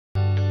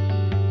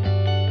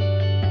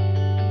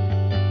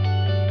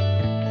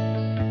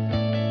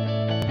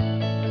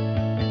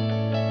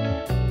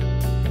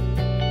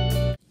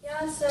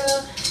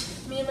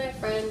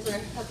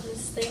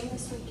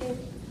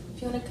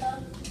you wanna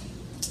come?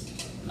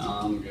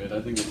 Nah, I'm good.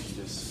 I think we should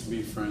just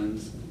be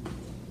friends.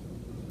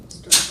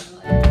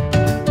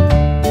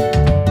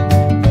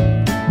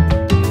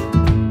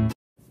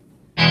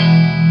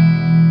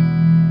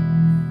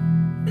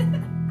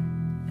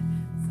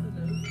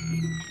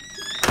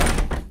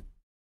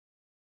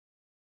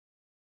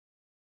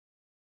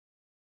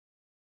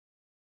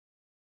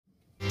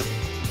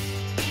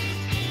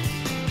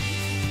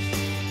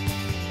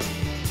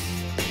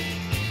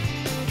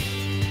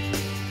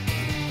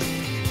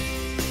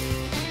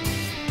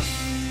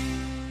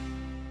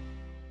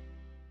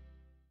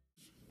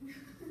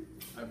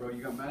 Hey bro,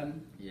 you got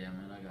Madden? Yeah,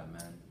 man, I got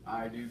mad.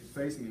 Alright, dude,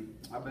 face me.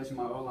 I bet you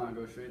my O-line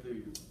goes straight through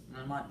you.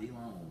 Man, my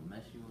D-line will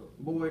mess you up.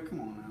 Boy, come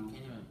on now.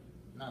 Can't even,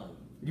 no.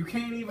 You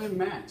can't even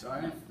match,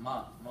 alright?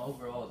 My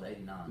overall is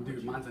 89.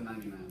 Dude, mine's a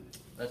 99.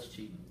 That's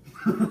cheating.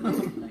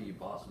 No, you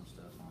bought some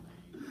stuff on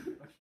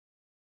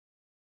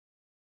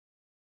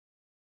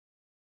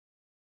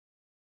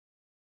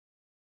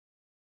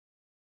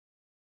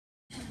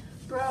there.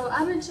 Bro,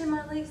 I've been checking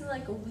my legs in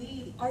like a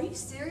week. Are you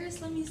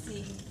serious? Let me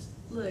see.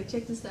 Look,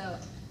 check this out.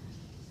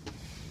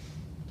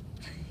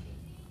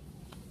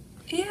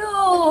 Ew!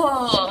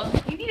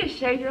 You need to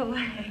shave your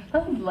legs.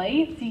 I'm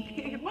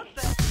lazy. What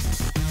the?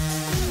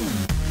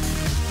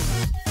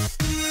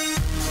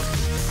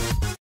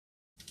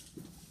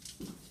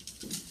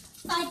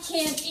 I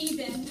can't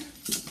even.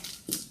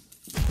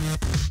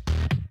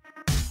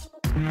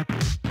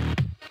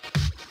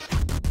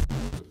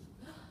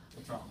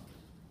 What's wrong?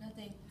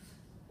 Nothing.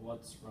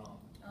 What's wrong?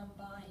 I'm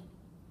fine.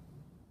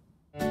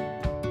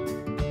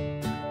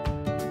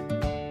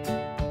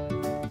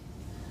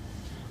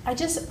 I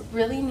just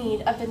really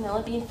need a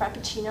vanilla bean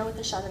frappuccino with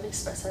a shot of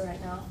espresso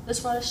right now.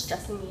 This water is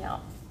stressing me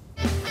out.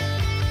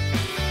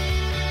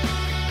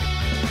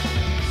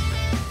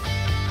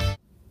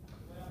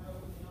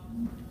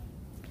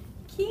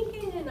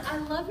 Keegan, I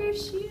love your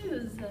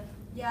shoes.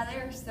 Yeah, they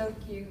are so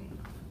cute.